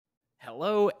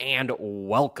Hello and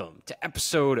welcome to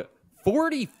episode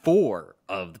 44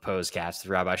 of the Pos-cast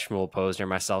with Rabbi Shmuel Posner,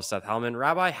 myself, Seth Hellman.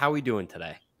 Rabbi, how are we doing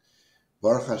today?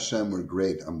 Baruch Hashem, we're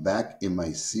great. I'm back in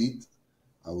my seat.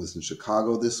 I was in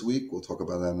Chicago this week. We'll talk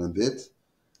about that in a bit.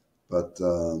 But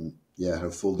I had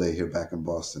a full day here back in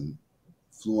Boston.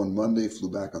 Flew on Monday, flew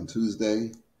back on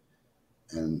Tuesday.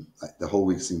 And the whole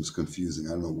week seems confusing.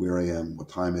 I don't know where I am, what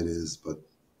time it is, but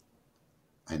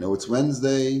I know it's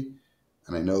Wednesday.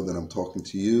 And I know that I'm talking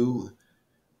to you.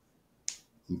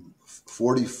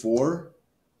 44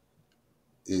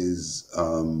 is,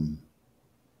 in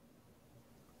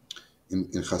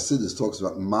Chassidus talks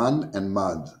about man and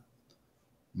mad.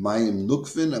 Mayim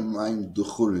nukvin and mayim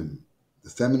duchurin. The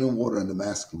feminine water and the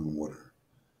masculine water.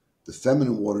 The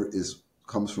feminine water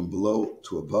comes from below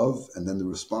to above, and then the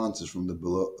response is from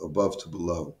above to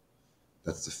below.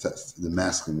 That's the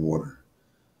masculine water.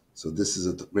 So this is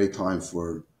a great time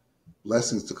for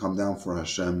blessings to come down for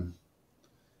Hashem,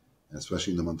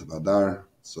 especially in the month of Adar.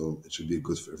 So it should be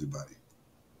good for everybody.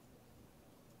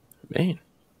 Man.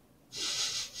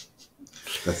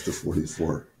 That's the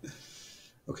 44.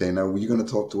 Okay, now you're going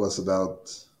to talk to us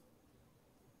about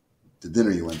the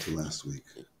dinner you went to last week.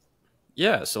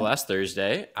 Yeah, so last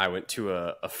Thursday, I went to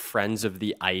a Friends of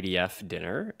the IDF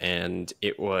dinner, and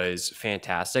it was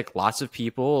fantastic. Lots of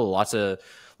people, lots of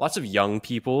young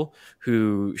people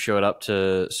who showed up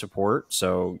to support.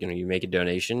 So, you make a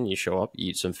donation, you show up,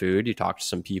 eat some food, you talk to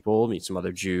some people, meet some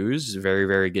other Jews. Very,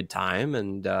 very good time.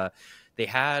 And they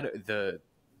had the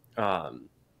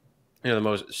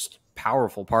most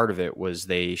powerful part of it was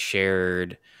they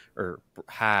shared or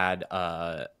had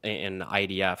an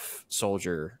IDF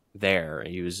soldier there.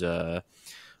 He was a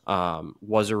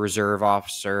reserve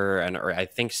officer or I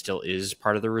think still is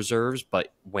part of the reserves.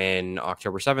 But when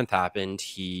October 7th happened,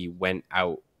 he went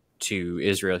out to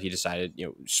Israel. He decided,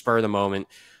 spur of the moment,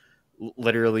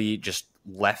 literally just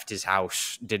left his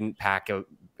house, didn't packed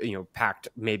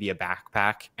maybe a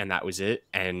backpack, and that was it,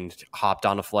 and hopped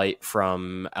on a flight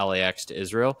from LAX to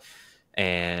Israel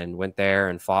and went there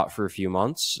and fought for a few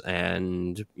months.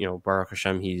 And, Baruch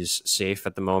Hashem, he's safe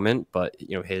at the moment, but,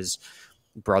 his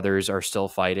brothers are still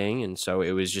fighting. And so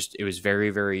it was very,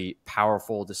 very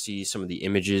powerful to see some of the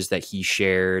images that he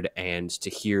shared and to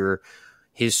hear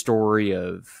his story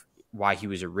of why he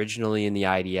was originally in the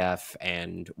IDF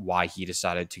and why he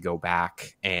decided to go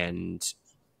back and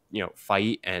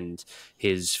fight. And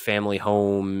his family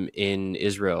home in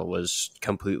Israel was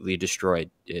completely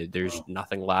destroyed. There's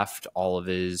nothing left. All of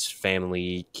his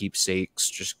family keepsakes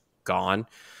just gone.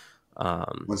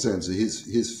 One second. So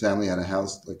his family had a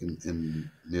house like in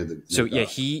near the. So yeah,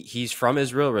 he's from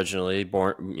Israel originally,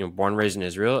 born raised in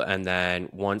Israel, and then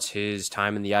once his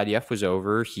time in the IDF was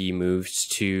over, he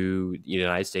moved to the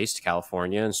United States, to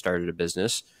California, and started a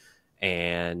business.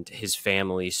 And his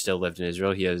family still lived in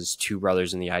Israel. He has two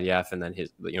brothers in the IDF, and then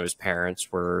his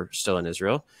parents were still in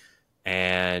Israel.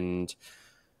 And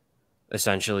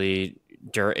essentially,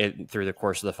 through the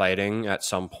course of the fighting, at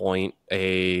some point,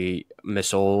 a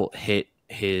missile hit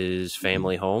his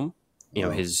family home.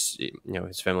 His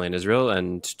family in Israel,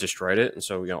 and destroyed it. And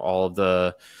so all of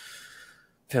the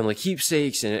family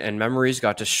keepsakes and memories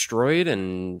got destroyed.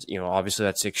 And obviously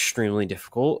that's extremely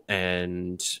difficult.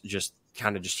 And just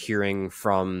hearing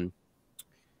from,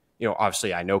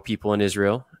 obviously I know people in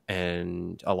Israel,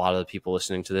 and a lot of the people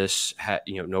listening to this,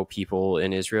 know people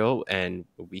in Israel, and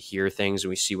we hear things and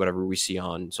we see whatever we see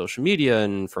on social media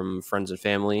and from friends and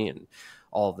family and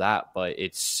all of that. But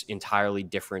it's entirely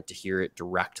different to hear it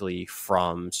directly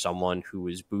from someone who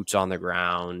was boots on the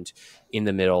ground in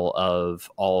the middle of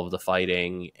all of the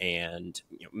fighting and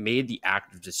made the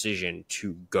active decision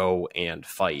to go and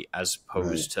fight, as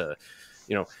opposed to,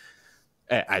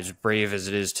 as brave as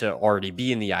it is to already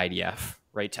be in the IDF,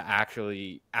 right? To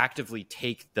actually actively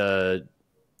take the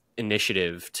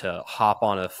initiative to hop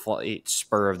on a flight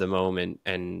spur of the moment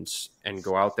and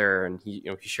go out there. And he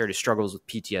shared his struggles with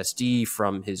PTSD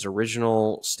from his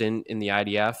original stint in the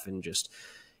IDF, and just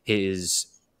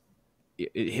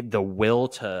the will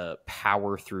to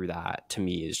power through that, to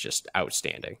me, is just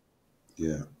outstanding.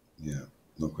 Yeah,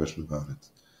 no question about it.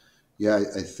 Yeah,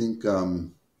 I think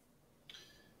from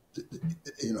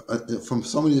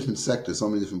so many different sectors, so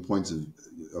many different points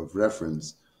of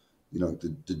reference,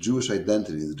 the Jewish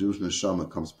identity, the Jewish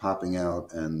neshama comes popping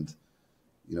out, and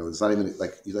it's not even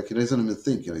he doesn't even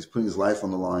think. He's putting his life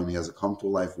on the line. He has a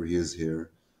comfortable life where he is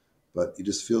here, but he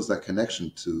just feels that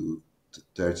connection to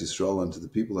Eretz Yisrael and to the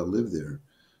people that live there,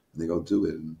 and they go do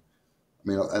it. And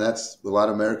and that's a lot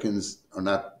of Americans are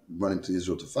not running to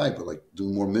Israel to fight, but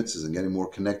doing more mitzvahs and getting more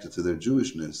connected to their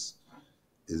Jewishness.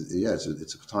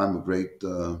 It's a time of great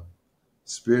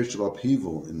spiritual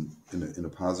upheaval in a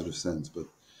positive sense. But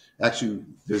actually,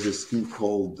 there's this thing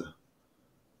called,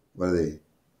 what are they?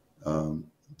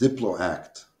 Diplo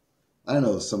Act. I don't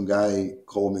know. Some guy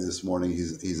called me this morning.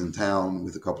 He's in town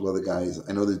with a couple other guys.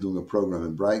 I know they're doing a program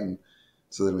in Brighton,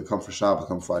 so they're going to come for Shabbat,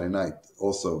 come Friday night.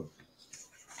 Also,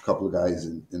 a couple of guys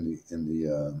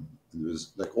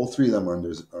like all three of them are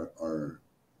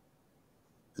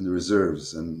in the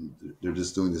reserves, and they're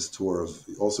just doing this tour of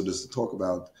also just to talk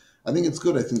about. I think it's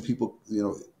good. I think people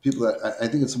that I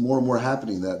think it's more and more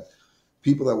happening that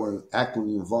people that were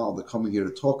actively involved are coming here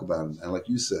to talk about it. And like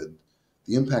you said,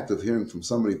 the impact of hearing from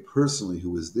somebody personally who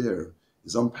was there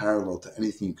is unparalleled to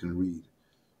anything you can read,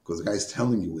 because the guy's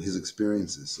telling you his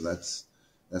experiences. So that's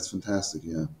fantastic.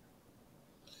 Yeah.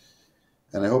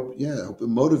 And I hope it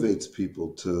motivates people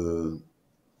to,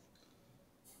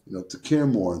 to care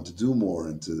more and to do more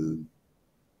and to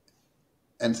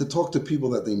talk to people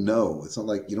that they know. It's not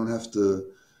like you don't have to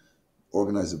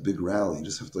organize a big rally. You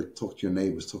just have to talk to your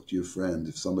neighbors, talk to your friend.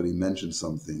 If somebody mentions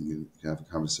something, you can have a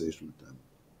conversation with them.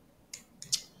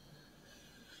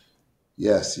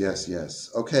 Yes.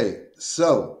 Okay,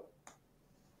 so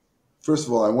first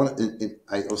of all, I was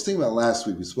thinking about last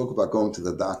week. We spoke about going to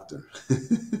the doctor,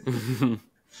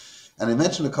 and I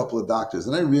mentioned a couple of doctors,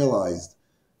 and I realized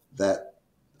that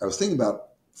I was thinking about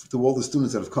to all the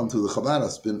students that have come through the Chabad.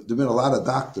 There've been a lot of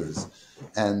doctors,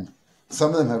 and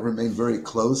some of them have remained very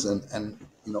close, and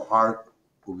are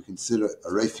what we consider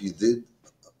a Refi did,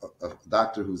 a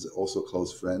doctor who's also a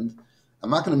close friend.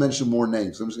 I'm not going to mention more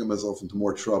names. I'm just going to get myself into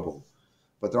more trouble.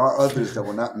 But there are others that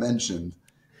were not mentioned,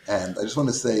 and I just want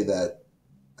to say that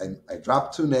I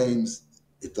dropped two names.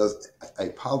 I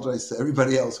apologize to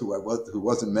everybody else who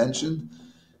wasn't mentioned,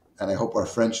 and I hope our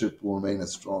friendship will remain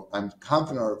as strong. I'm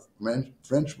confident our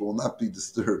friendship will not be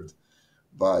disturbed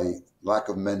by lack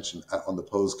of mention on the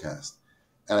Pos-cast.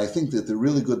 And I think that the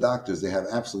really good doctors, they have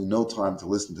absolutely no time to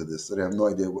listen to this, so they have no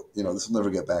idea this will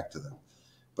never get back to them.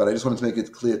 But I just wanted to make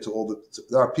it clear to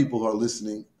there are people who are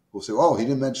listening who say, "Oh, he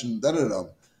didn't mention da-da-da."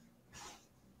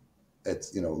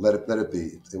 It's, let it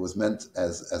be. It was meant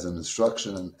as an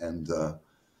instruction, and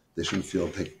they shouldn't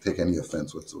take any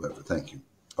offense whatsoever. Thank you.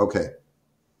 Okay.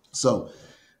 So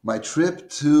my trip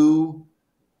to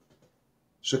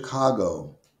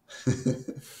Chicago.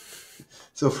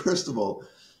 So first of all,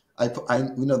 I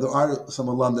there are some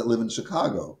alum that live in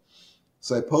Chicago.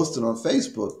 So I posted on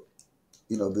Facebook,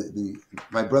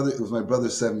 my brother, it was my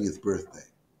brother's 70th birthday.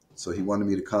 So he wanted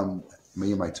me to come,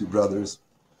 me and my two brothers.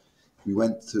 We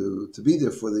went to be there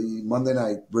for the Monday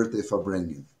night birthday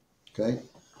Fabrengen. Okay.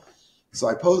 So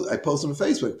I posted on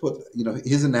Facebook, put,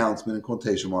 his announcement in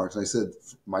quotation marks. And I said,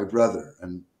 my brother,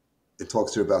 and it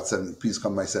talks here about please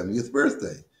come my 70th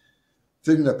birthday.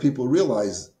 Figuring that people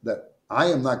realize that I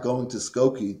am not going to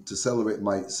Skokie to celebrate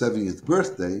my 70th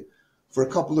birthday for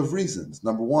a couple of reasons.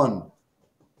 Number one,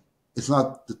 it's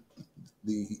not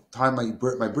the time my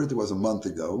birthday was a month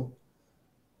ago,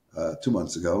 2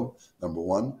 months ago, number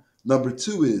one. Number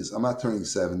two is I'm not turning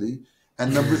 70.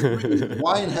 And number three is,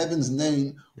 why in heaven's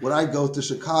name would I go to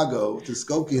Chicago, to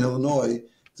Skokie, Illinois,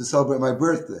 to celebrate my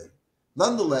birthday?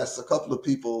 Nonetheless, a couple of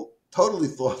people totally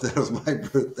thought that it was my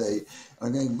birthday. And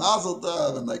I'm going, Mazel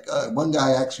Tov. And one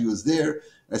guy actually was there.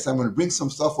 And I said, I'm going to bring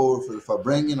some stuff over for the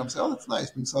Fabrengen. I'm saying, oh, that's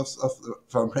nice. Bring some stuff for the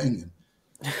Fabrengen.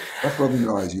 That's rubbing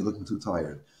your eyes. You're looking too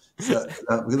tired. So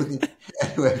we're looking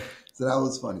anyway. So that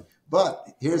was funny.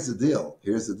 But here's the deal.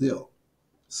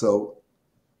 So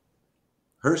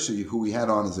Hershey, who we had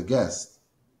on as a guest,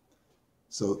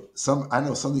 so I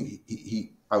know something.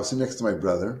 I was sitting next to my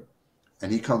brother,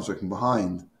 and he comes right from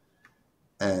behind,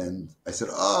 and I said,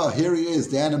 "Oh, here he is,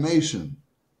 the animation."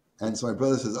 And so my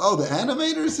brother says, "Oh, the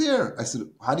animator's here." I said,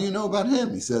 "How do you know about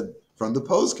him?" He said, "From the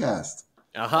Pos-cast."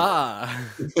 Aha!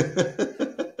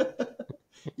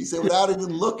 He said, without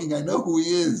even looking, I know who he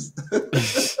is.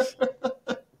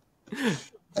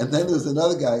 And then there's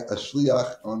another guy, a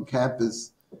shliach on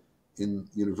campus in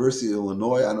University of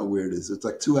Illinois. I don't know where it is. It's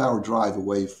like 2-hour drive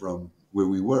away from where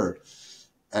we were.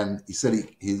 And he said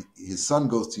his son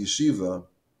goes to yeshiva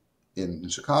in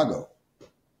Chicago.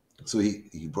 So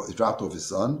he dropped off his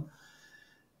son,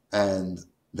 and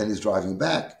then he's driving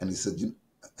back. And he said,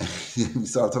 we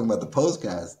started talking about the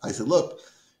Pos-cast. I said, look,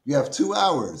 you have 2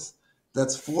 hours.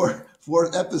 That's four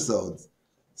episodes.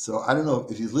 So I don't know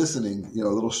if he's listening, a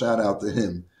little shout out to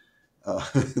him.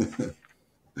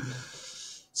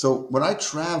 So when I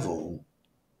travel,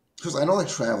 because I don't like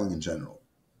traveling in general.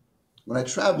 When I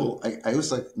travel, I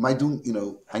always like, I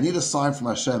need a sign from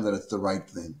Hashem that it's the right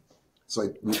thing.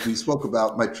 So we spoke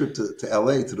about my trip to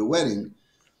LA to the wedding.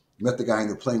 Met the guy in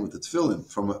the plane with the tefillin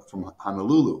from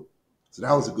Honolulu. So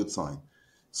that was a good sign.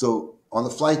 So on the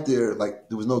flight there, like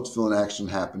there was no tefillin action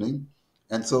happening,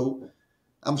 and so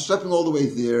I'm stepping all the way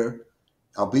there.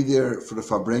 I'll be there for the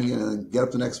Fabrengen and then get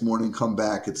up the next morning, come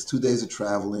back. It's 2 days of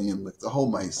traveling and like the whole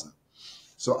Maisa.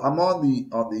 So I'm on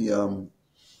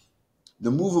the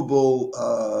movable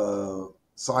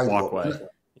sidewalk, Walkway.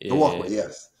 the walkway,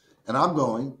 yes. And I'm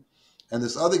going, and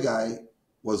this other guy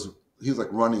he was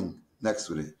like running next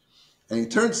to it, and he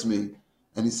turns to me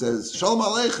and he says, "Shalom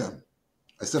Aleichem."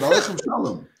 I said, "Aleichem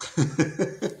Shalom."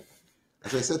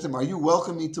 As I said to him, "Are you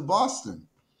welcoming me to Boston?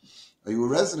 Are you a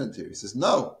resident here?" He says,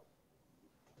 "No.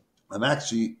 I'm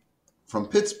actually from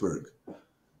Pittsburgh,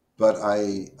 but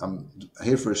I'm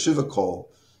here for a shiva call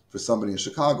for somebody in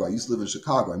Chicago. I used to live in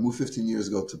Chicago. I moved 15 years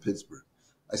ago to Pittsburgh."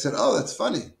 I said, "Oh, that's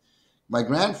funny. My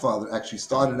grandfather actually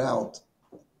started out,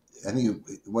 I think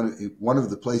one of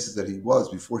the places that he was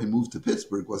before he moved to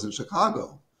Pittsburgh was in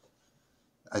Chicago."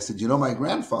 I said, "You know, my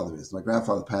grandfather is. My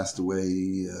grandfather passed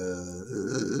away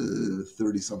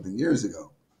 30-something years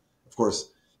ago." Of course,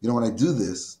 when I do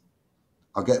this,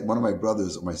 I'll get one of my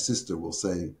brothers or my sister will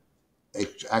say,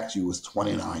 "Actually, it was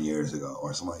 29 years ago,"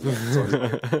 or something like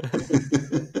that.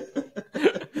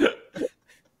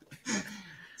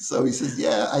 So he says,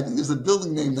 "Yeah, I think there's a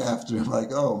building named after him." I'm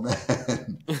like, "Oh,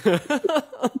 man."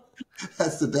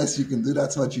 That's the best you can do.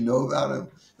 That's what you know about him.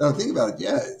 I don't think about it.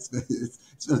 Yeah, it's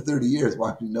been 30 years.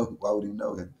 Why would you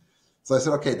know him? So I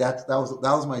said, okay, that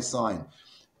was my sign.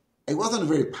 It wasn't a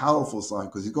very powerful sign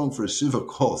because he's going for a shiva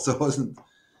call, so it wasn't.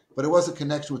 But it was a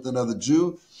connection with another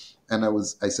Jew, and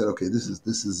I said, okay, this is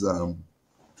good.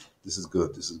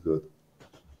 This is good.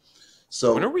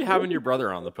 So when are we having your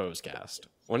brother on the Pos-cast?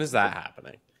 When is that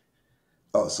happening?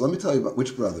 Oh, so let me tell you about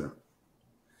which brother.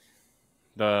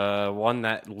 The one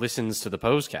that listens to the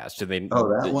Pos-cast. Do they? Oh,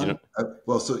 that one.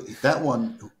 Well, so that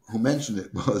one who mentioned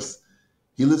it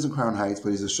he lives in Crown Heights,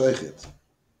 but he's a shechit.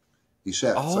 He's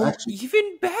chef. Oh, so actually,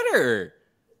 even better.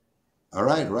 All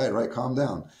right. Calm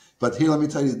down. But here, let me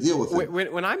tell you the deal with it.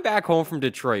 When I'm back home from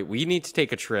Detroit, we need to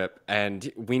take a trip, and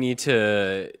we need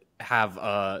to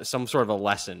have some sort of a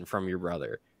lesson from your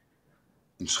brother.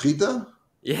 In shechita?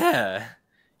 Yeah.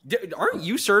 Aren't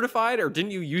you certified, or didn't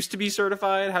you used to be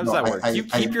certified? How does that work? Do you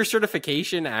keep your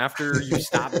certification after you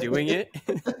stop doing it?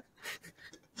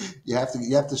 You have to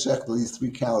shech at least 3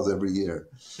 cows every year.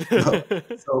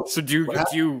 So do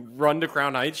you run to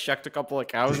Crown Heights, check a couple of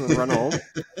cows, and then run home?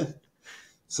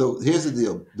 So here's the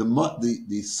deal: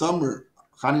 the summer,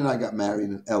 Chani and I got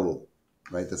married in Elul,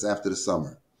 right? That's after the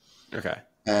summer. Okay.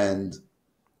 And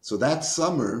so that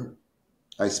summer,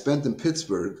 I spent in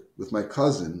Pittsburgh with my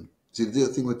cousin. See, the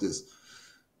thing with this,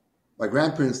 my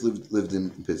grandparents lived in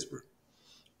Pittsburgh.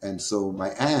 And so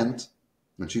my aunt,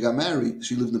 when she got married,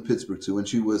 she lived in Pittsburgh too, and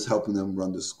she was helping them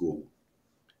run the school.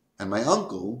 And my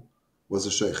uncle was a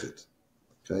shechit,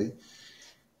 okay?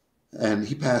 And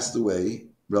he passed away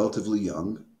relatively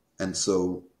young. And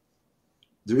so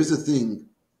there is a thing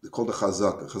called a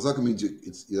chazaka. Chazaka means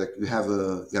it's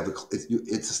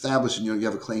established and you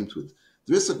have a claim to it.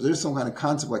 There's some kind of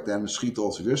concept like that in shechita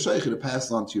also. If you're a shechit, it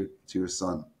passes on to your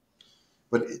son.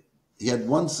 But he had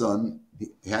one son.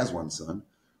 He has one son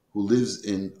who lives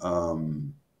in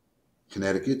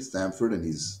Connecticut, Stamford, and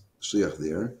he's shliach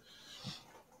there.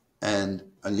 And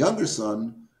a younger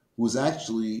son who was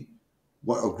actually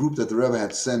a group that the Rebbe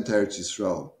had sent to Eretz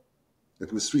Yisrael. There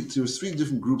was three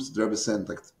different groups that the Rebbe sent,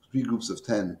 like 3 groups of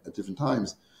 10 at different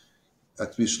times, to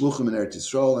be shluchim in Eretz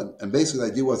Yisrael. And basically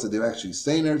the idea was that they were actually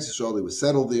staying in Eretz Yisrael, they were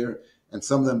settled there, and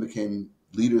some of them became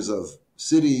leaders of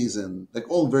cities and like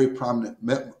all very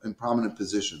prominent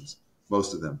positions,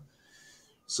 most of them.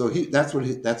 So that's what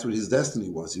his destiny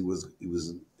was. He was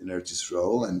in Eretz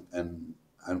Yisrael, and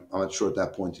I'm not sure at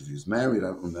that point if he was married. I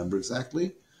don't remember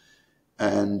exactly.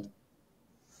 And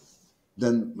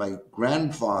then my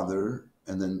grandfather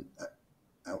and then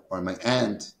or my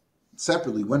aunt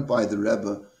separately went by the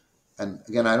Rebbe. And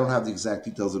again, I don't have the exact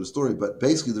details of the story, but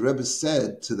basically the Rebbe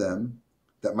said to them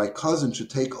that my cousin should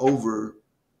take over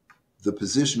the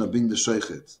position of being the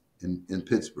shechet in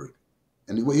Pittsburgh.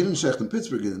 And he didn't shech in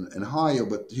Pittsburgh, in Ohio,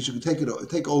 but he should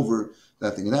take over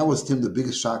that thing. And that was to him the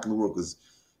biggest shock in the world, because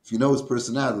if you know his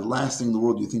personality, the last thing in the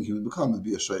world you think he would become would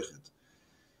be a shechet.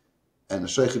 And a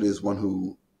shechet is one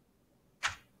who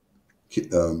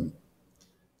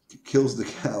kills the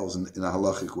cows in a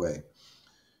halachic way.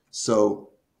 So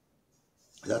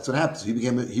that's what happened. So he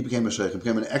became a sheikh, he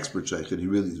became an expert sheikh. He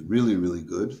really, really, really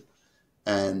good.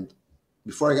 And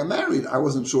before I got married, I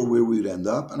wasn't sure where we would end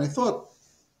up. And I thought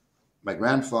my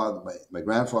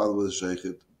grandfather was a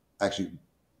sheikh. Actually,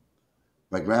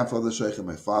 my grandfather was a sheikh.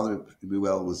 My father,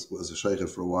 was a sheikh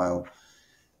for a while.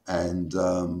 And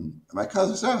my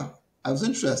cousin said, I was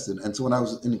interested, and so when I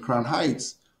was in Crown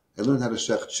Heights, I learned how to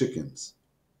shech chickens.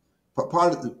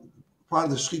 Part of the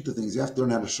shechita thing is you have to learn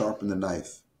how to sharpen the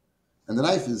knife, and the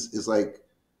knife is like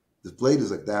the blade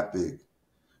is like that big.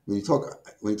 When you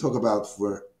talk about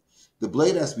for the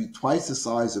blade has to be twice the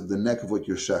size of the neck of what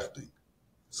you're shechting.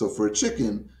 So for a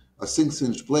chicken, a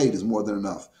 6-inch blade is more than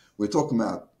enough. When you're talking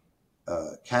about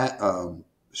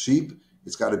sheep,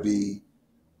 it's got to be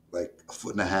like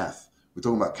 1.5 feet. We're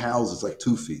talking about cows, it's like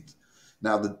 2 feet.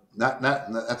 Now,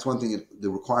 that's one thing. The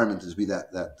requirement is to be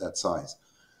that size.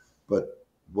 But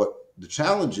what the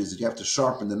challenge is you have to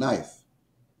sharpen the knife.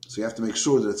 So you have to make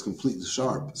sure that it's completely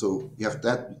sharp. So you have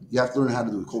to learn how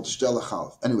to do it. Called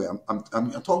shtelachalf. Anyway, I'm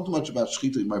talking too much about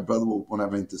shechita. My brother won't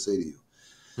have anything to say to you.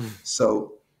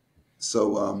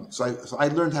 So I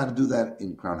learned how to do that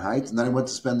in Crown Heights, and then I went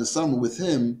to spend the summer with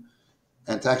him,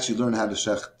 and to actually learn how to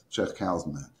shech cows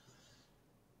and that.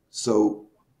 So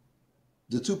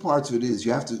the two parts of it is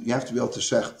you have to be able to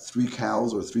shech 3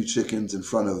 cows or 3 chickens in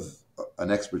front of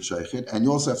an expert shechit, and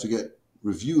you also have to get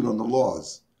reviewed on the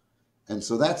laws. And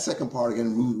so that second part,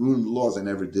 again, ruined the laws. I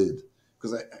never did.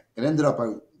 Because it ended up,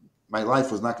 my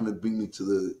life was not going to bring me to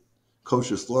the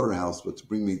kosher slaughterhouse, but to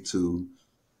bring me to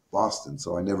Boston.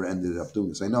 So I never ended up doing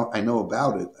this. I know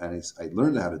about it, and I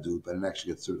learned how to do it, but I didn't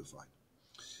actually get certified.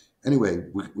 Anyway,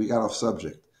 we got off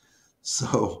subject.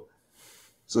 So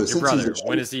your brother,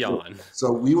 when is he on?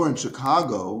 So we were in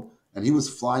Chicago, and he was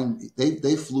flying.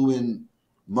 They flew in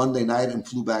Monday night and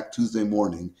flew back Tuesday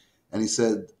morning. And he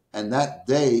said, and that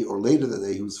day or later that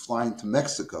day, he was flying to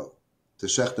Mexico, to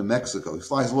shech to Mexico. He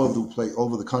flies all over the place, all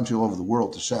over the country, all over the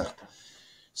world to shech.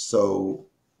 So,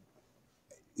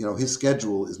 his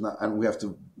schedule is not, and we have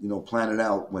to, plan it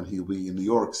out when he'll be in New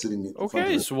York sitting in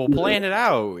front of so we'll plan it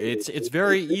out. It's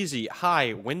very easy.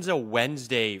 Hi, when's a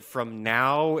Wednesday from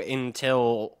now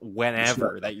until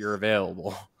whenever that you're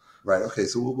available? Right. Okay.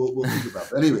 So we'll think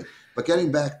about that. Anyway, but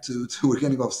getting back to we're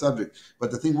getting off subject. But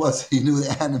the thing was, he knew the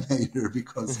animator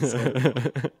because.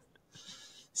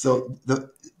 So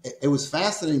it was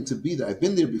fascinating to be there. I've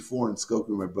been there before in Skokie.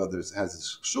 My brother has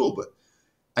his shul, but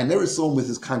I never saw him with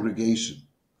his congregation.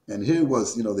 And here it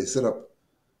was, they set up,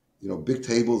 big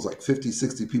tables, like 50,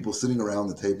 60 people sitting around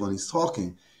the table, and he's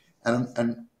talking.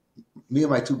 And me and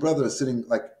my 2 brothers are sitting,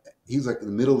 like, he was like in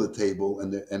the middle of the table,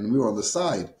 and we were on the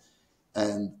side.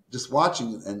 And just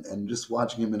watching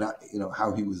him and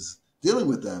how he was dealing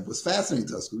with them was fascinating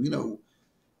to us. Because,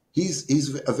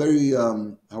 he's a very,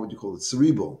 how would you call it,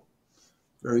 cerebral,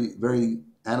 very, very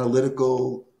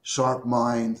analytical, sharp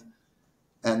mind,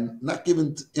 and not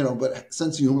given, but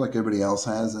sense of humor like everybody else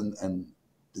has, and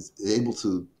is able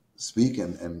to speak,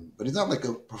 but he's not like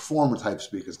a performer type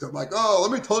speaker. It's kind of like, oh,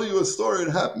 let me tell you a story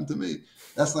that happened to me.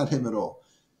 That's not him at all.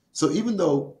 So even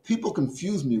though people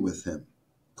confuse me with him,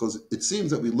 because it seems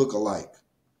that we look alike.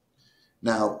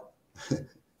 Now,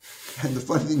 and the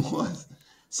funny thing was,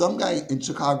 some guy in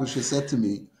Chicago just said to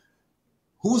me,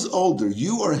 who's older,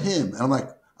 you or him? And I'm like,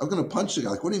 I'm going to punch the guy.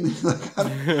 Like, what do you mean? Like,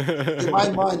 in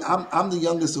my mind, I'm the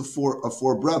youngest of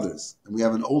four brothers. And we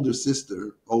have an older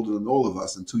sister, older than all of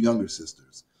us, and 2 younger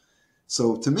sisters.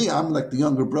 So to me, I'm like the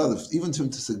younger brother. Even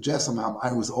to suggest somehow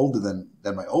I was older than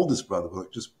my oldest brother was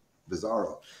like just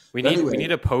bizarro. We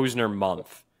need a Posner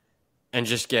month. And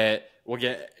we'll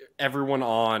get everyone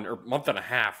on, or month and a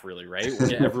half, really, right? We'll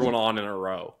get everyone on in a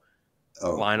row.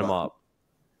 Line them up.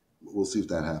 We'll see if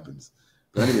that happens.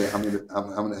 But anyway, I'm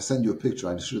gonna send you a picture.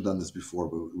 I should have done this before,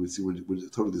 but we're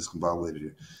totally discombobulated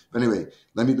here. But anyway,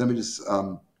 let me just.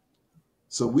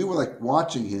 So we were like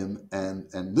watching him and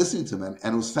listening to him, and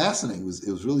it was fascinating.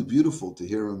 It was really beautiful to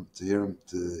hear him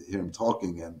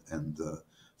talking and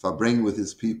Fabring with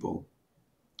his people.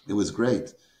 It was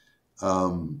great.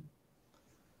 Are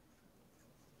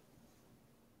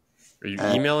you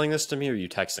emailing this to me, or are you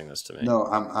texting this to me? No,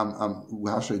 I'm.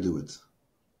 How should I do it?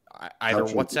 Either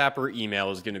WhatsApp or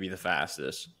email is going to be the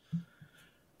fastest.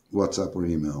 WhatsApp or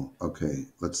email. Okay,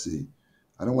 let's see.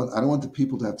 I don't want the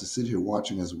people to have to sit here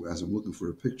watching as I'm looking for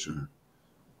a picture.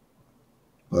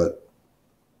 But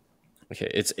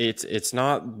okay, it's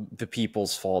not the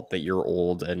people's fault that you're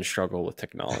old and struggle with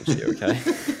technology. Okay.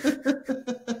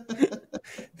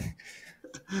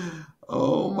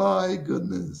 Oh my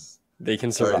goodness. They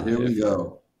can survive. All right, here we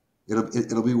go.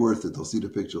 It'll be worth it. They'll see the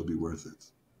picture. It'll be worth it.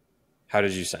 How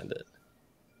did you send it?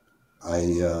 I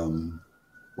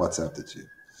WhatsApped it to you.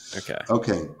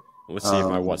 Okay. Let's see if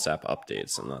my WhatsApp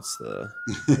updates, and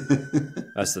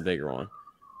that's the bigger one.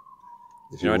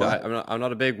 I'm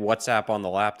not a big WhatsApp on the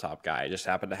laptop guy. I just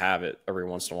happen to have it every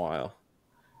once in a while.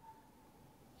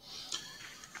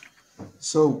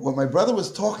 So what my brother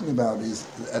was talking about is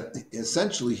that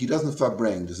essentially he doesn't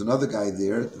farbring. There's another guy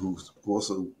there who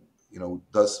also,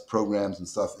 does programs and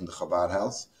stuff in the Chabad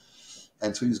house.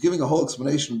 And so he was giving a whole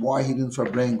explanation why he didn't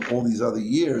farbring all these other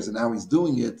years, and now he's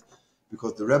doing it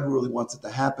because the Rebbe really wants it to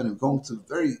happen, and going to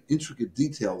very intricate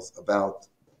details about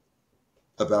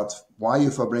why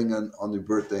you farbring on your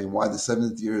birthday and why the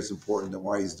 70th year is important and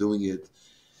why he's doing it.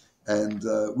 And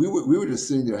we were just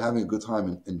sitting there having a good time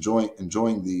and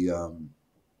enjoying the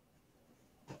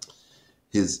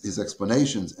his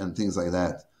explanations and things like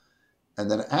that. And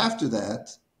then after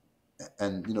that,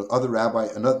 and other rabbi,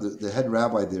 the head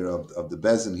rabbi there of the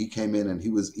Bezin, he came in and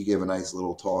he gave a nice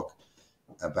little talk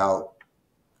about.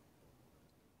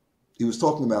 He was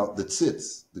talking about the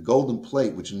tzitz, the golden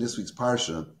plate, which in this week's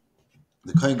parsha,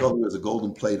 the Kohen Gadol has a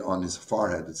golden plate on his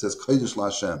forehead. It says Kodesh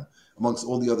LaHashem, amongst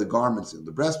all the other garments,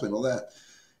 the breastplate and all that,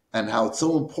 and how it's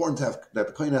so important that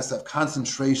the Kohen has to have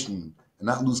concentration and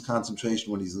not lose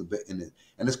concentration when he's in it.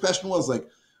 And his question was like,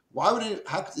 how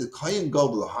could the Kohen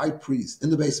Gadol, the high priest, in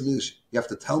the base of English, you have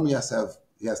to tell me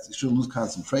he shouldn't lose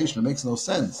concentration? It makes no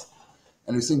sense.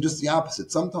 And he's saying just the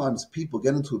opposite. Sometimes people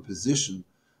get into a position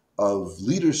of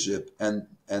leadership and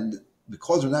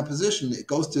because they're in that position, it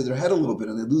goes to their head a little bit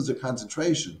and they lose their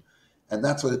concentration. And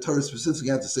that's why the Torah specifically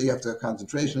had to say you have to have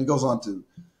concentration. He goes on to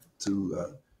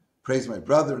praise my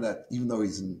brother that even though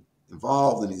he's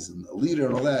involved and he's a leader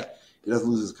and all that, he doesn't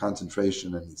lose his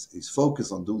concentration and he's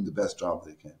focused on doing the best job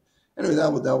that he can. Anyway,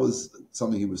 that was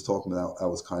something he was talking about. That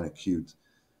was kind of cute.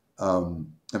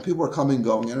 And people were coming and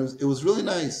going, and it was really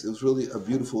nice. It was really a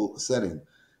beautiful setting.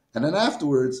 And then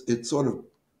afterwards, it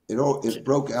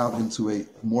broke out into a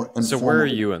more informal. So where are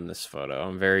you in this photo?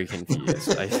 I'm very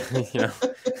confused. I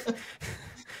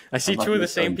see two of the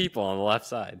same people on the left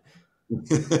side.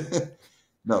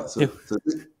 No, so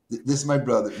this is my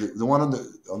brother. The one on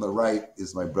the right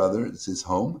is my brother. It's his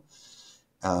home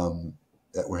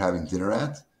that we're having dinner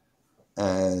at,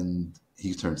 and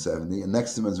he turned 70. And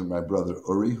next to him is my brother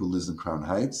Uri, who lives in Crown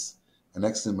Heights, and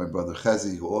next to him my brother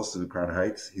Chezi, who also lives in Crown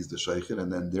Heights. He's the shechita,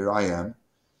 and then there I am,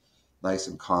 nice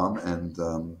and calm, and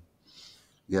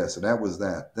so that was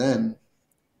that. Then,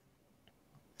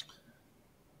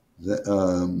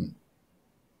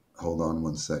 hold on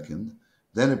one second.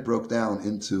 Then it broke down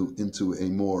into a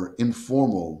more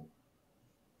informal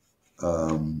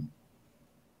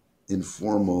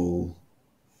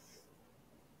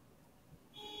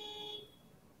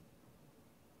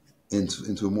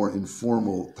into a more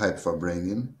informal type of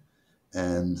farbrengen,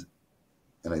 and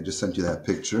I just sent you that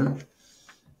picture.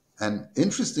 And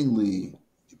interestingly,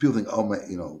 people think, oh my,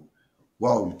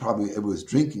 well, probably it was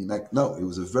drinking. Like, no, it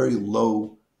was a very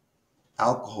low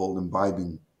alcohol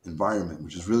imbibing environment,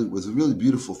 which was a really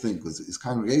beautiful thing, because his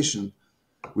congregation,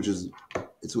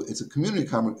 it's a community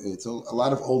it's a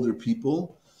lot of older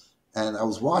people, and I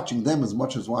was watching them as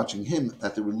much as watching him,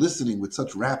 that they were listening with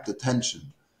such rapt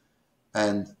attention,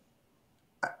 and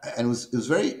it was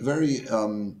very, very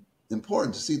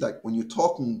important to see, like, when you're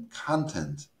talking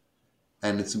content,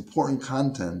 and it's important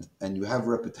content, and you have a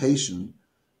reputation,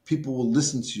 people will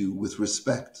listen to you with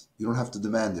respect. You don't have to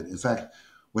demand it. In fact,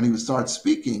 when he would start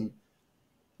speaking,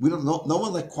 no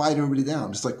one like quiet everybody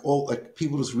down. Just like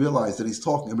people just realized that he's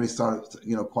talking. Everybody started,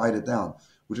 quiet it down,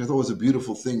 which I thought was a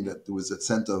beautiful thing, that there was a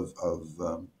sense of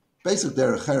basic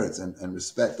derech eretz and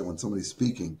respect. That when somebody's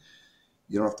speaking,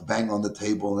 you don't have to bang on the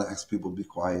table and ask people to be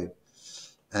quiet.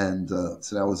 And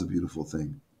so that was a beautiful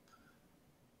thing.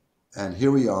 And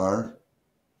here we are,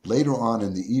 later on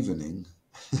in the evening.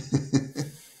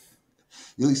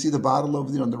 You see the bottle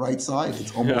over there on the right side?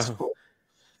 It's almost full.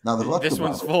 Now this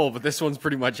one's full, but this one's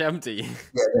pretty much empty.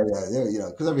 Yeah.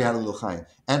 Because we had a little chaim.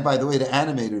 And by the way, the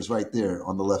animator's right there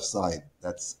on the left side.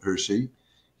 That's Hershey.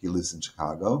 He lives in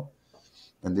Chicago.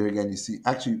 And there again, you see,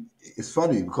 actually, it's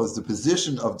funny because the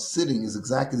position of sitting is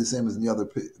exactly the same as in the other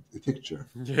picture.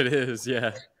 It is,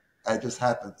 yeah. It just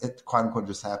happened. It quote unquote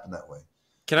just happened that way.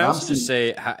 Can I also just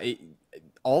say,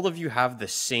 all of you have the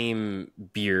same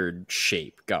beard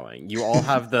shape going. You all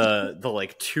have the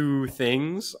like two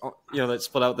things, that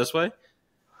split out this way.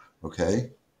 Okay.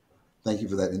 Thank you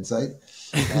for that insight.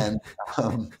 And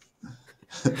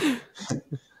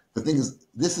the thing is,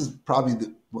 this is probably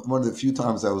one of the few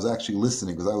times I was actually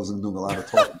listening, because I wasn't doing a lot of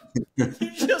talking.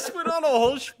 You just went on a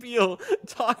whole spiel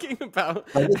talking about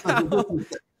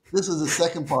this is the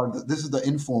second part. This is the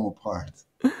informal part.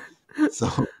 So,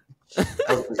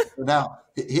 okay, so now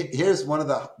here's one of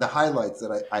the highlights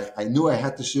that I knew I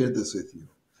had to share this with you.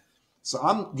 So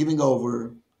I'm giving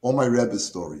over all my Rebbe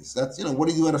stories. That's, what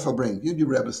do you do at a farbrengen? You do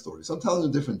Rebbe stories. So I'm telling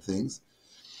you different things.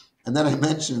 And then I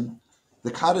mentioned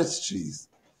the cottage cheese.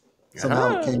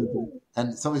 somehow it came,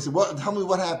 and somebody said, "What? Tell me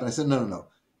what happened." I said, "No.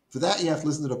 For that, you have to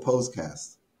listen to the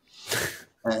Pos-cast."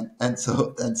 And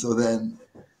so then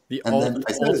I said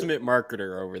it, ultimate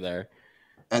marketer over there.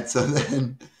 and so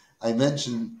then I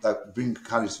mentioned bring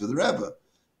Kaddish for the Rebbe,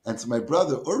 and so my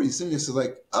brother Uri sitting there said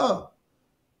like, "Oh,"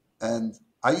 and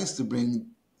I used to bring.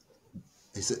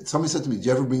 He said, somebody said to me, "Do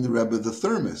you ever bring the Rebbe the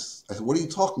thermos?" I said, "What are you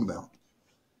talking about?"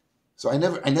 So I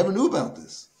never knew about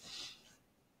this.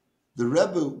 The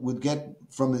Rebbe would get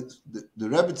from the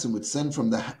Rebbitzin would send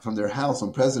from their house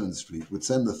on President Street would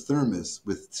send the thermos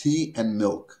with tea and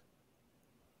milk.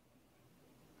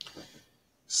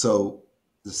 So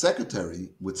the secretary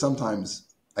would sometimes,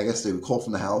 I guess they would call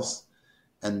from the house,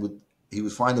 and he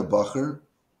would find a bacher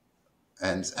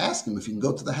and ask him if he can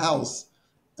go to the house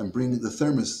and bring the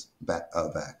thermos back.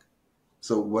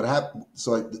 So what happened?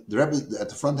 So the Rebbe at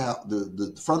the front house,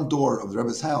 the front door of the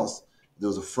Rebbe's house, there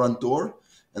was a front door,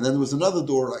 and then there was another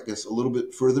door, I guess, a little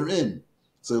bit further in.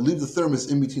 So you leave the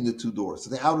thermos in between the two doors. So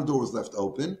the outer door was left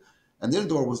open, and the inner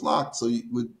door was locked. So you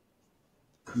would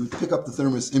pick up the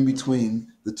thermos in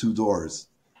between the two doors.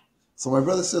 So my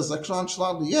brother says, like,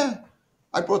 yeah,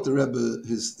 I brought the Rebbe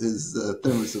his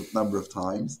thermos a number of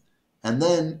times, and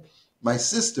then my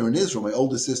sister in Israel, my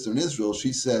oldest sister in Israel,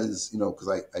 she says, because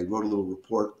I wrote a little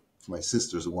report for my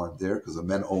sisters who weren't there because the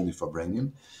men only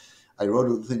Fabrengen. I wrote a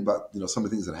little thing about, some of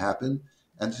the things that happened.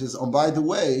 And she says, oh, by the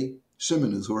way,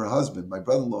 Shimon, who's her husband, my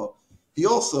brother-in-law, he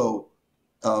also,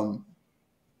 was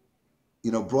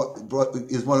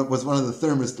one of the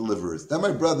thermos deliverers. Then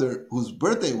my brother, whose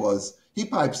birthday was, he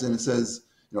pipes in and says,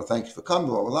 thank you for coming,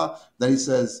 blah, blah, blah. Then he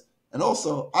says, and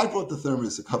also, I brought the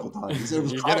thermos a couple times. He said it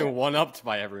was You're getting one-upped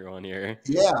by everyone here.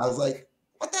 Yeah, I was like,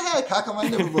 what the heck? How come I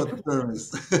never brought the thermos?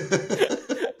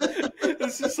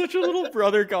 This is such a little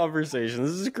brother conversation.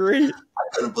 This is great. I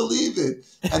couldn't believe it.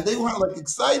 And they were like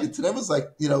excited. To them, it was like,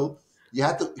 you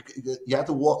had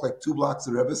to walk like 2 blocks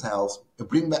to Rebbe's house and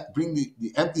bring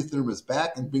the empty thermos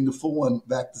back and bring the full one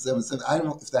back to 7-7. I don't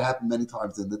know if that happened many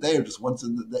times in the day or just once a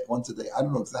day. I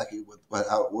don't know exactly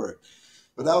how it worked.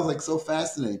 But that was like so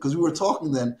fascinating because we were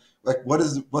talking then, like,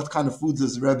 what kind of foods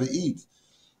does the Rebbe eat?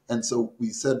 And so we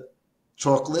said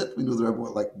chocolate. We knew the Rebbe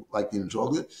liked eating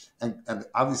chocolate, and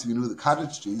obviously we knew the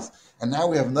cottage cheese. And now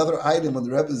we have another item on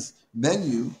the Rebbe's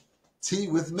menu: tea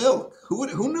with milk. Who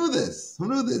knew this? Who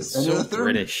knew this? It's so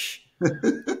British.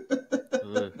 It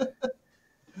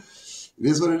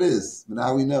is what it is. But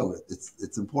now we know it.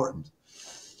 It's important.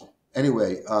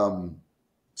 Anyway.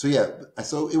 So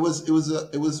it was a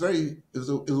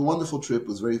wonderful trip. It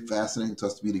was very fascinating to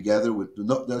us to be together. There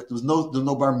was no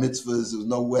bar mitzvahs. There was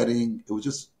no wedding. It was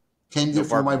just came there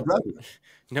for my brother.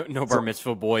 No bar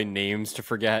mitzvah boy names to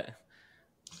forget.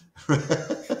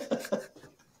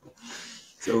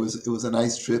 So it was a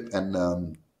nice trip, and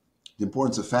the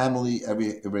importance of family.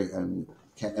 And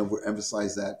can't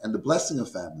emphasize that, and the blessing of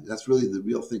family. That's really the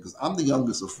real thing. Because I'm the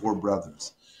youngest of 4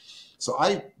 brothers. So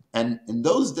and in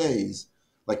those days.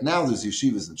 Like now, there's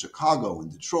yeshivas in Chicago, in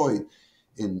Detroit,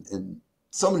 in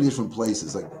so many different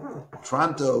places, like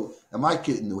Toronto, and my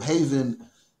kid in New Haven.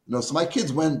 So my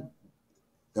kids went.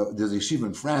 There's a yeshiva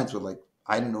in France, but like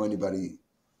I didn't know of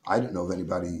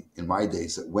anybody in my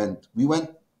days that went. We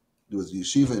went. There was a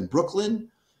yeshiva in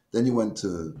Brooklyn. Then you went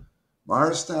to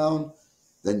Morristown.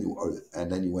 Then you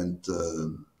went.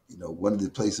 One of the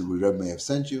places where Rebbe may have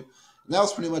sent you. And that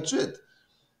was pretty much it.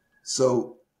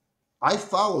 So. I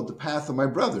followed the path of my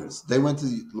brothers. They went to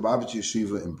the Lubavitch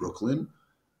Yeshiva in Brooklyn,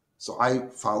 so I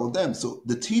followed them. So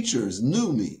the teachers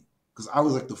knew me because I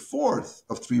was like the 4th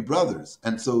of 3 brothers.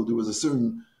 And so there was a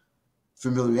certain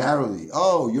familiarity.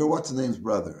 Oh, you're what's-the-name's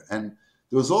brother. And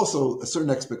there was also a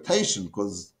certain expectation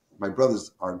because my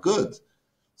brothers are good.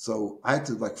 So I had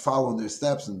to like follow in their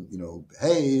steps and,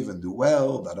 behave and do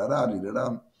well,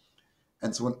 da-da-da-da-da-da.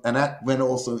 And so that went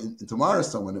also into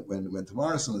Morristown. When it went to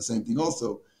Morristown, the same thing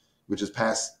also, which is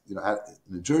past, in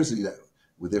New Jersey, that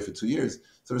we're there for 2 years.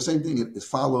 So the same thing, it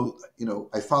followed,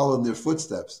 I followed in their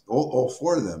footsteps, all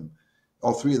 4 of them,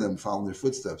 all 3 of them followed their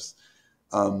footsteps.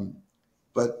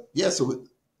 But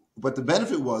the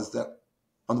benefit was that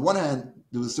on the one hand,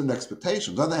 there was a certain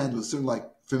expectation. On the other hand, there was a certain like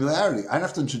familiarity. I didn't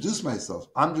have to introduce myself.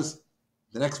 I'm just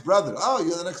the next brother. Oh,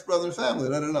 you're the next brother in the family.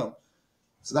 I don't know.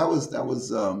 So that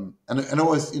was, and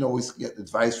always get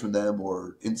advice from them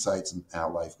or insights in how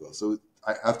life goes. So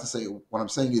I have to say, what I'm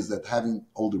saying is that having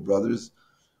older brothers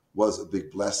was a big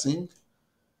blessing.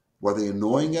 Were they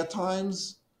annoying at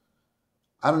times?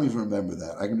 I don't even remember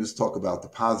that. I can just talk about the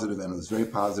positive, and it was very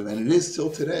positive, and it is till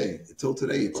today. Till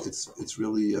today, it's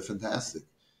really fantastic.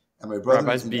 And my brother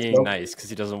Rabbi's in being nice because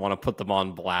he doesn't want to put them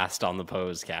on blast on the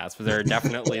Pos-cast, but there are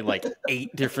definitely like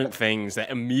 8 different things that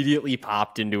immediately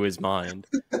popped into his mind.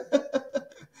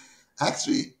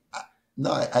 Actually,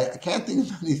 no, I can't think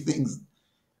of many things.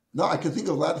 No, I can think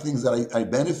of a lot of things that I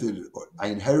benefited or I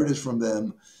inherited from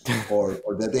them, or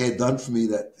that they had done for me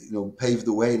that, you know, paved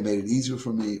the way and made it easier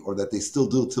for me, or that they still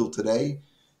do till today.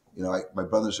 You know, my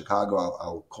brother in Chicago,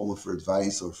 I'll call him for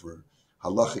advice or for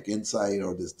halachic insight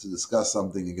or to discuss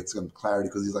something and get some clarity,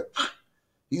 because he's like,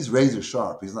 he's razor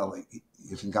sharp. He's not like,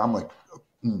 you think I'm like,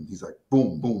 he's like,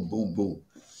 boom, boom, boom, boom.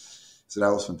 So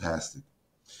that was fantastic.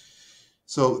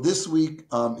 So this week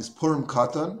is Purim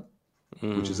Katan,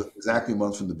 which is exactly a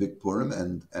month from the big Purim,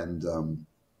 and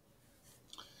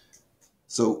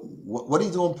so what do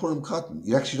you do on Purim Katan?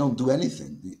 You actually don't do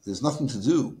anything. There's nothing to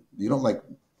do. You don't like.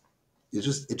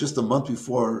 It's just a month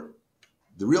before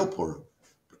the real Purim,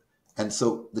 and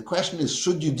so the question is,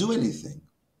 should you do anything?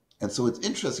 And so it's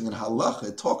interesting in Halacha,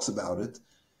 it talks about it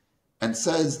and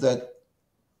says that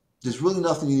there's really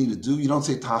nothing you need to do. You don't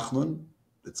say Tachnun.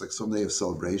 It's like some day of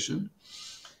celebration,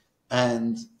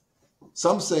 and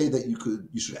some say that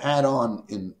you should add on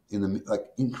in the, like,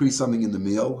 increase something in the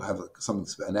meal, have something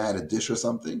and add a dish or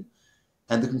something.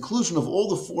 And the conclusion of all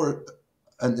the four,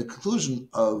 and the conclusion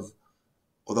of,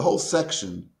 or the whole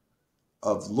section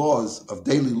of laws, of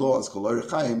daily laws called Orach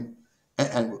Chaim,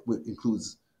 and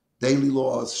includes daily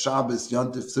laws, Shabbos,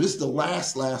 Yontif. So this is the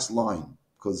last line,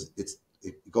 because it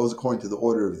goes according to the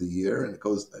order of the year, and it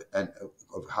goes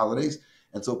of holidays,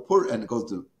 and so it goes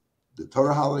to the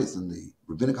Torah holidays and the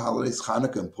rabbinic holidays,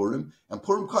 Chanukah and Purim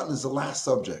Katan is the last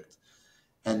subject.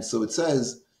 And so it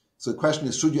says, so the question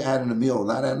is, should you add in a meal or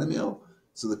not add in a meal?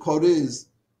 So the quote is,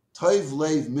 Toiv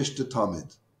Leiv Mishta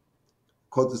Tamid.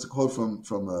 This is a quote from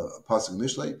a Pasuk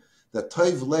Mishlei, that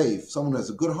Toiv Leiv, someone who has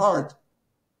a good heart,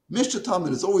 Mishta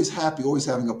Tamid is always happy, always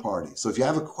having a party. So if you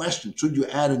have a question, should you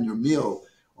add in your meal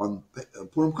on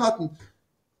Purim Katan,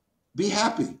 be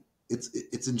happy.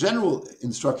 It's in general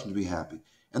instruction to be happy.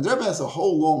 And the Rebbe has a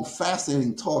whole long,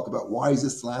 fascinating talk about why is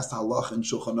this last halach in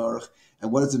Shulchan Aruch,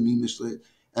 and what does it mean, Mishlei.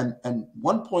 And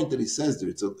one point that he says there,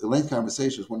 it's a lengthy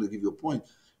conversation, I just wanted to give you a point,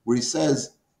 where he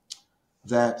says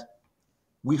that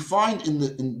we find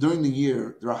during the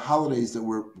year, there are holidays that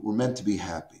we're meant to be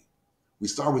happy. We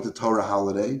start with the Torah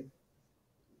holiday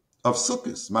of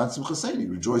Sukkot, Man Simchaseni,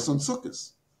 rejoice on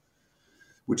Sukkot,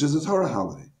 which is a Torah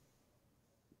holiday.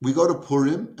 We go to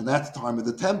Purim, and that's the time of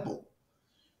the temple.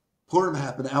 Purim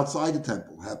happened outside the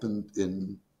temple, happened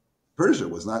in Persia,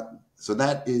 was not, so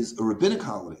that is a rabbinic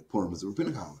holiday. Purim is a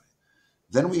rabbinic holiday.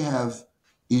 Then we have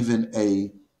even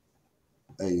a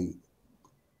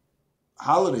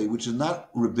holiday which is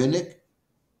not rabbinic,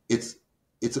 it's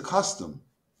a custom.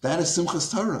 That is Simchas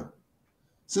Torah.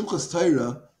 Simchas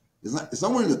Torah is not, it's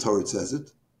nowhere in the Torah it says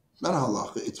it. It's not a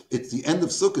halacha. It's the end of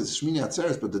Sukkot, Shmini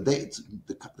Atzeres, but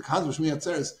the concept of Shmini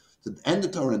Atzeres, to end the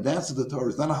Torah and dance to the Torah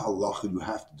is not a halacha. You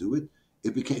have to do it.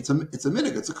 It's a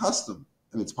minhag. It's a custom.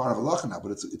 I mean, it's part of halacha now,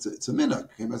 but it's a minhag.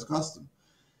 It came as a custom.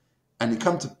 And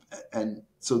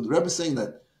so the Rebbe is saying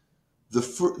that the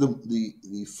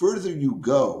further you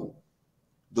go,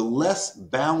 the less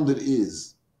bound it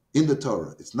is in the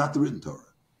Torah. It's not the written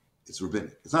Torah. It's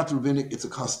rabbinic. It's not the rabbinic. It's a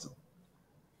custom.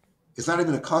 It's not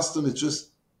even a custom. It's just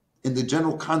in the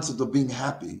general concept of being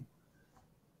happy.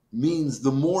 Means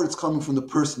the more it's coming from the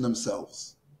person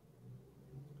themselves,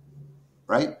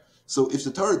 right? So if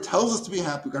the Torah tells us to be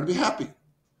happy, we've got to be happy.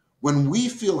 When we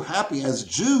feel happy as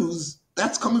Jews,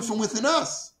 that's coming from within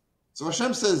us. So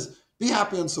Hashem says, be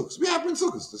happy on Sukkot. Be happy on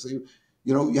Sukkot. To say,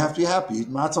 you know, you have to be happy. Eat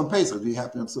matzah on Pesach, be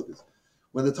happy on Sukkot.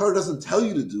 When the Torah doesn't tell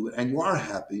you to do it and you are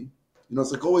happy, you know,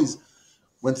 it's like always,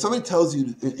 when somebody tells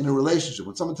you in a relationship,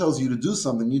 when someone tells you to do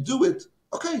something, you do it,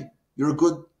 okay, you're a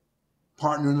good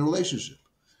partner in the relationship.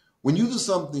 When you do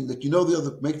something that you know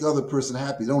make the other person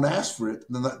happy, don't ask for it,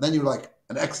 then you're like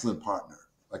an excellent partner,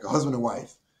 like a husband and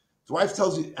wife. If the wife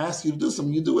asks you to do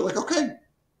something, you do it, like, okay,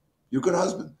 you're a good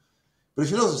husband. But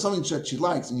if you know there's something that she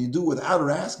likes and you do it without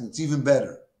her asking, it's even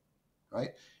better, right?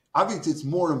 Obviously, it's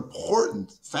more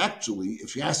important factually. If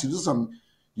she asks you to do something,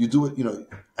 you do it, you know,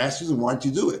 ask you, why don't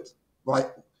you do it? Right?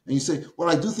 And you say,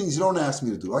 well, I do things you don't ask me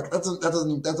to do. Like,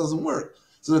 that doesn't work.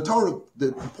 So the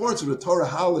importance of the Torah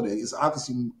holiday is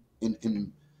obviously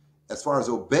in as far as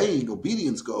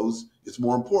obedience goes, it's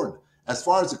more important. As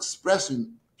far as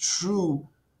expressing true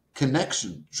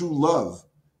connection, true love,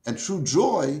 and true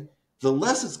joy, the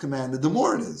less it's commanded, the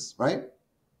more it is, right?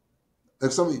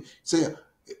 If somebody say,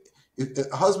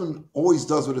 if a husband always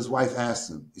does what his wife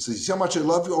asks him. He says, you see how much I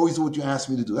love you? Always do what you ask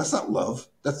me to do. That's not love.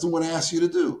 That's the one I ask you to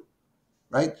do,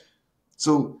 right?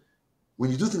 So when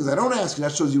you do things I don't ask you,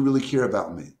 that shows you really care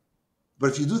about me. But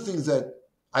if you do things that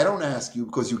I don't ask you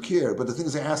because you care, but the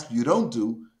things I ask you don't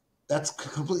do, that's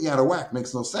completely out of whack.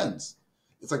 Makes no sense.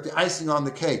 It's like the icing on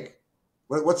the cake.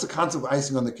 What's the concept of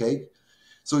icing on the cake?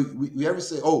 So we ever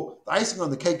say, oh, the icing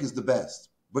on the cake is the best.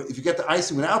 But if you get the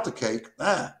icing without the cake,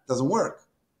 it doesn't work.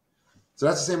 So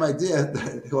that's the same idea.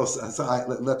 So I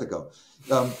let it go.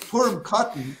 Purim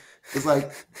cotton is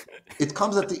like, it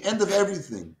comes at the end of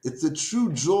everything. It's a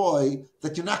true joy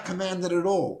that you're not commanded at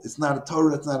all. It's not a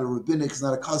Torah, it's not a rabbinic, it's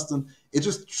not a custom. It's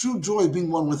just true joy being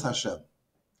one with Hashem.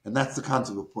 And that's the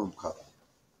concept of Purim cotton.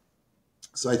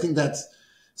 So I think that's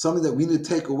something that we need to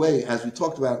take away, as we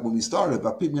talked about when we started,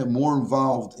 about people getting more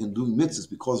involved in doing mitzvahs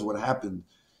because of what happened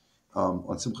on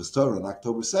Simchas Torah on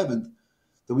October 7th,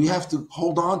 that we have to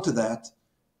hold on to that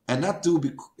and not do,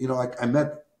 like I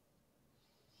met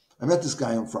this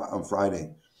guy on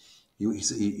Friday.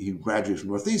 He graduated from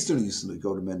Northeastern. He used to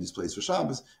go to Mendy's place for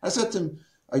Shabbos. I said to him,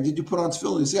 did you put on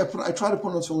tefillin? He said, I try to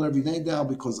put on tefillin every day now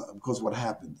because of what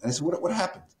happened. And I said, what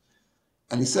happened?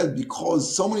 And he said,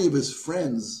 because so many of his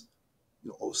friends,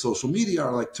 social media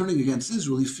are like turning against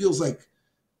Israel, he feels like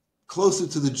closer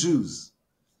to the Jews,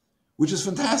 which is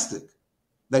fantastic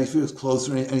that he feels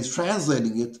closer, and he's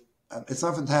translating it. It's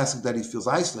not fantastic that he feels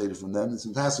isolated from them. It's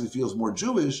fantastic he feels more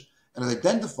Jewish and is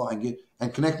identifying it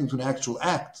and connecting to an actual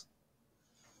act.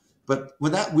 But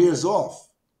when that wears off,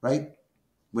 right,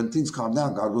 when things calm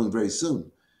down, God willing, very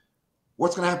soon,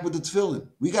 what's going to happen with the tefillin?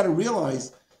 We got to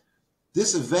realize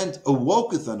this event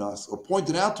awoketh on us, or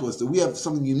pointed out to us, that we have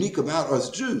something unique about us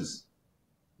Jews,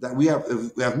 that we have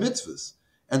mitzvahs.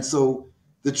 And so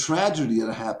the tragedy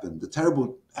that happened, the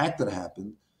terrible act that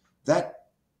happened, that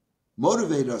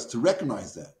motivated us to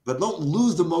recognize that. But don't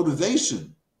lose the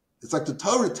motivation. It's like the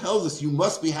Torah tells us you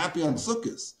must be happy on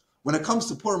Sukkot. When it comes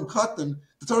to Purim Katan,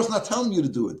 the Torah's not telling you to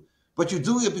do it, but you're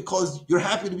doing it because you're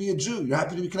happy to be a Jew. You're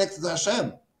happy to be connected to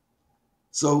Hashem.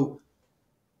 So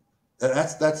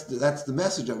that's the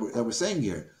message that we're saying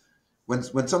here. When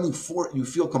something you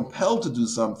feel compelled to do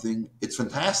something, it's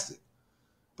fantastic.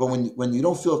 But when you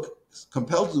don't feel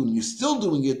compelled to do it and you're still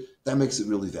doing it, that makes it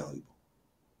really valuable.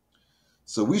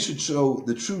 So we should show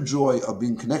the true joy of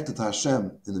being connected to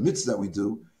Hashem in the midst that we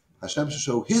do. Hashem should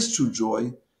show His true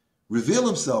joy, reveal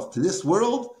Himself to this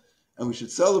world, and we should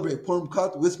celebrate Purim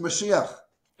Kat with Mashiach.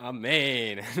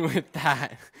 Amen. And with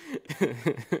that,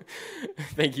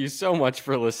 thank you so much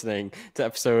for listening to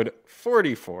episode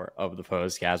 44 of the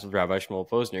Pos-cast with Rabbi Shmuel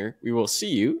Posner. We will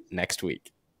see you next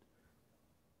week.